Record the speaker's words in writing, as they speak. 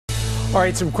All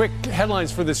right, some quick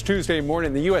headlines for this Tuesday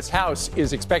morning. The U.S. House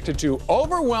is expected to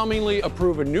overwhelmingly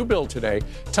approve a new bill today,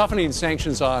 toughening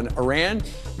sanctions on Iran,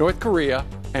 North Korea,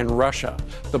 and Russia.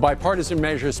 The bipartisan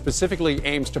measure specifically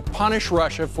aims to punish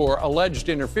Russia for alleged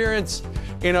interference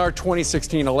in our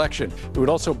 2016 election. It would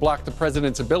also block the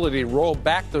president's ability to roll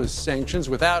back those sanctions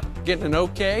without getting an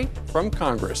okay from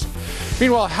Congress.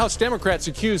 Meanwhile, House Democrats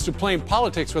accused of playing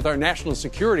politics with our national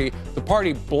security, the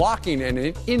party blocking an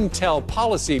intel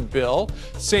policy bill,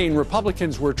 saying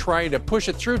Republicans were trying to push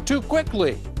it through too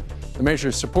quickly. The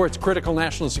measure supports critical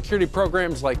national security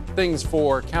programs like things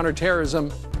for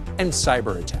counterterrorism and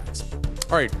cyber attacks.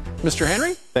 All right, Mr.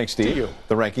 Henry. Thanks, Steve.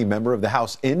 The ranking member of the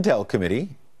House Intel Committee,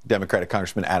 Democratic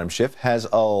Congressman Adam Schiff, has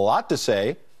a lot to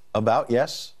say about,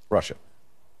 yes, Russia.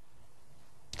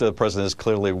 The president is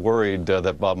clearly worried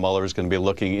that Bob Mueller is going to be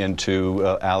looking into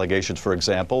allegations, for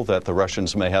example, that the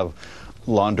Russians may have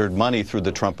laundered money through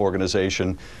the Trump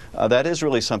Organization. That is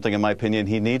really something, in my opinion,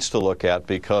 he needs to look at,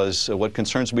 because what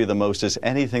concerns me the most is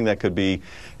anything that could be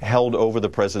held over the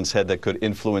president's head that could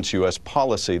influence U.S.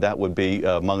 policy. That would be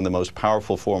among the most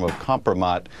powerful form of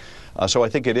compromise. So I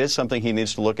think it is something he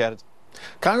needs to look at.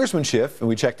 Congressman Schiff, and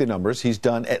we checked the numbers, he's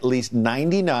done at least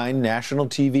 99 national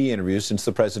TV interviews since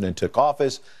the president took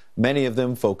office, many of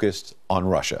them focused on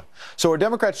Russia. So are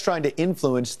Democrats trying to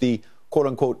influence the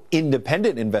quote-unquote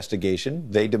independent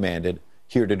investigation they demanded?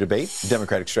 Here to debate,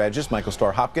 Democratic strategist Michael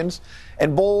Starr Hopkins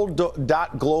and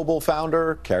Bold.Global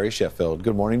founder Carrie Sheffield.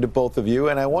 Good morning to both of you.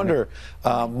 And I wonder,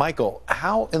 Michael,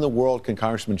 how in the world can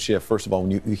Congressman Schiff, first of all,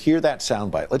 when you hear that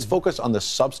soundbite, let's focus on the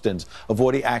substance of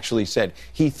what he actually said.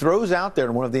 He throws out there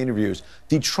in one of the interviews,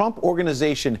 the Trump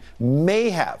Organization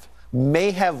may have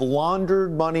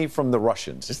laundered money from the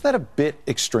Russians. Isn't that a bit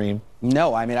extreme?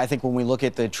 No, I mean, I think when we look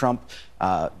at the Trump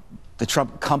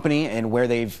company and where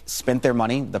they've spent their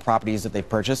money, the properties that they've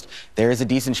purchased, there is a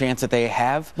decent chance that they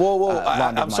have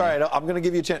laundered I'm sorry, I'm going to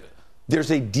give you a chance.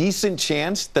 There's a decent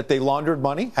chance that they laundered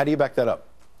money? How do you back that up?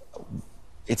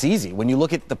 It's easy. When you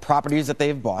look at the properties that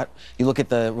they've bought, you look at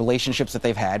the relationships that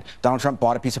they've had. Donald Trump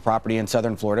bought a piece of property in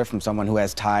southern Florida from someone who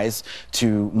has ties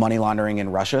to money laundering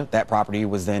in Russia. That property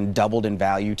was then doubled in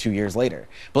value 2 years later.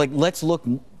 But let's look.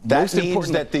 That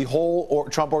means that the whole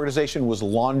Trump Organization was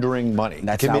laundering money.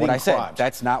 That's not what I said.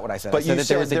 That's not what I said. But you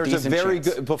said there's a very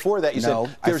chance. Good, before that you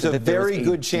said there's a very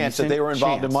good chance that they were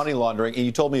involved in money laundering, and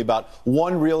you told me about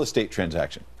one real estate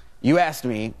transaction. You asked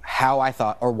me how I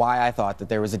thought or why I thought that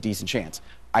there was a decent chance.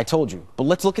 I told you. But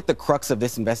let's look at the crux of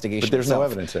this investigation. But there's no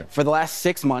evidence there. For the last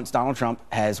 6 months, Donald Trump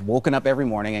has woken up every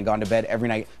morning and gone to bed every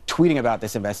night tweeting about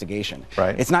this investigation.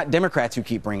 Right. It's not Democrats who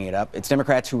keep bringing it up. It's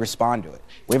Democrats who respond to it.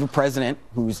 We have a president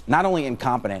who's not only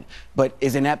incompetent, but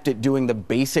is inept at doing the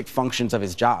basic functions of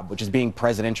his job, which is being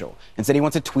presidential. Instead, he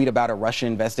wants to tweet about a Russian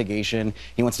investigation.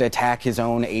 He wants to attack his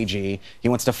own AG. He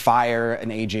wants to fire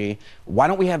an AG. Why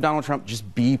don't we have Donald Trump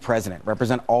just be president,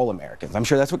 represent all Americans? I'm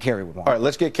sure that's what Carrie would want. All right,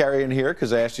 let's get Carrie in here,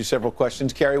 because I asked you several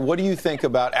questions. Carrie, what do you think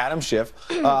about Adam Schiff?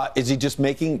 Is he just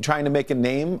trying to make a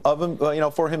name of him,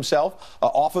 for himself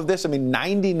off of this? I mean,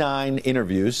 99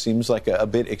 interviews seems like a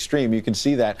bit extreme. You can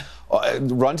see that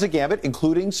runs a gambit,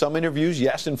 including some interviews,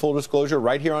 yes, in full disclosure,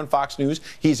 right here on Fox News.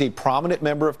 He's a prominent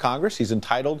member of Congress. He's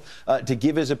entitled to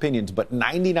give his opinions, but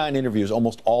 99 interviews,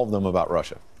 almost all of them about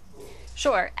Russia.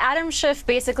 Sure. Adam Schiff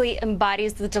basically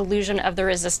embodies the delusion of the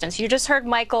resistance. You just heard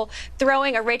Michael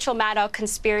throwing a Rachel Maddow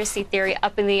conspiracy theory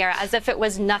up in the air as if it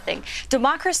was nothing.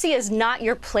 Democracy is not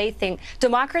your plaything.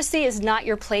 Democracy is not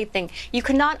your plaything. You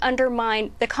cannot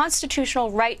undermine the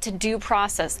constitutional right to due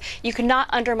process. You cannot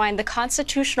undermine the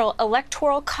constitutional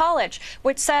electoral college,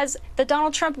 which says that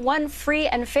Donald Trump won free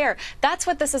and fair. That's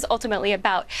what this is ultimately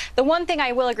about. The one thing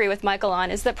I will agree with Michael on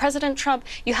is that President Trump,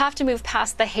 you have to move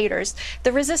past the haters.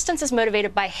 The resistance is motivated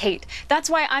by hate. That's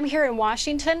why I'm here in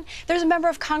Washington. There's a member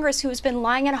of Congress who has been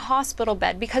lying in a hospital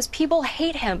bed because people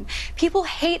hate him. People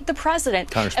hate the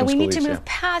president. And we need to move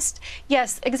past,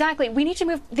 yes, exactly. We need to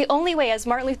move, the only way, as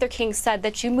Martin Luther King said,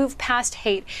 that you move past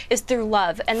hate is through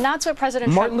love. And that's what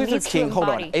President Trump needs to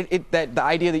embody. Hold on. The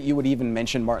idea that you would even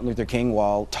mention Martin Luther King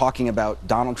while talking about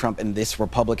Donald Trump and this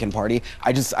Republican Party,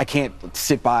 I can't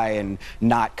sit by and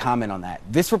not comment on that.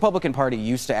 This Republican Party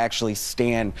used to actually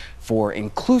stand for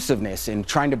inclusiveness and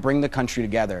trying to bring the country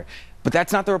together. But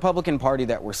that's not the Republican Party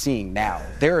that we're seeing now.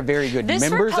 There are very good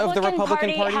members of the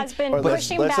Republican Party. Has been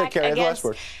pushing back against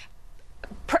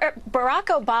Barack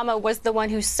Obama was the one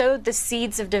who sowed the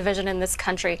seeds of division in this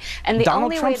country. And the Donald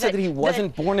only Trump way said that he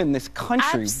wasn't born in this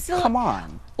country. Come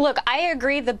on. Look, I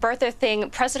agree the birther thing,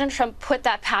 President Trump put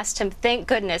that past him. Thank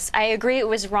goodness. I agree it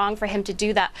was wrong for him to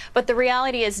do that. But the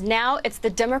reality is now it's the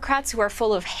Democrats who are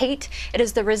full of hate. It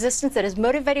is the resistance that is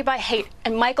motivated by hate.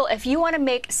 And Michael, if you want to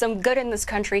make some good in this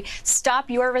country,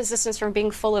 stop your resistance from being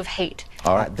full of hate.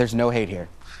 All right. There's no hate here.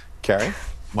 Carrie?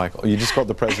 Michael, you just called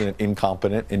the president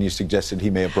incompetent, and you suggested he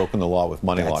may have broken the law with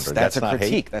money laundering. That's a not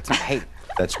critique. hate. That's not hate.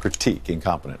 That's critique,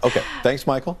 incompetent. Okay. Thanks,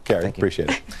 Michael. Carrie, appreciate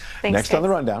it. Thanks, Next on the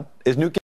rundown is Newt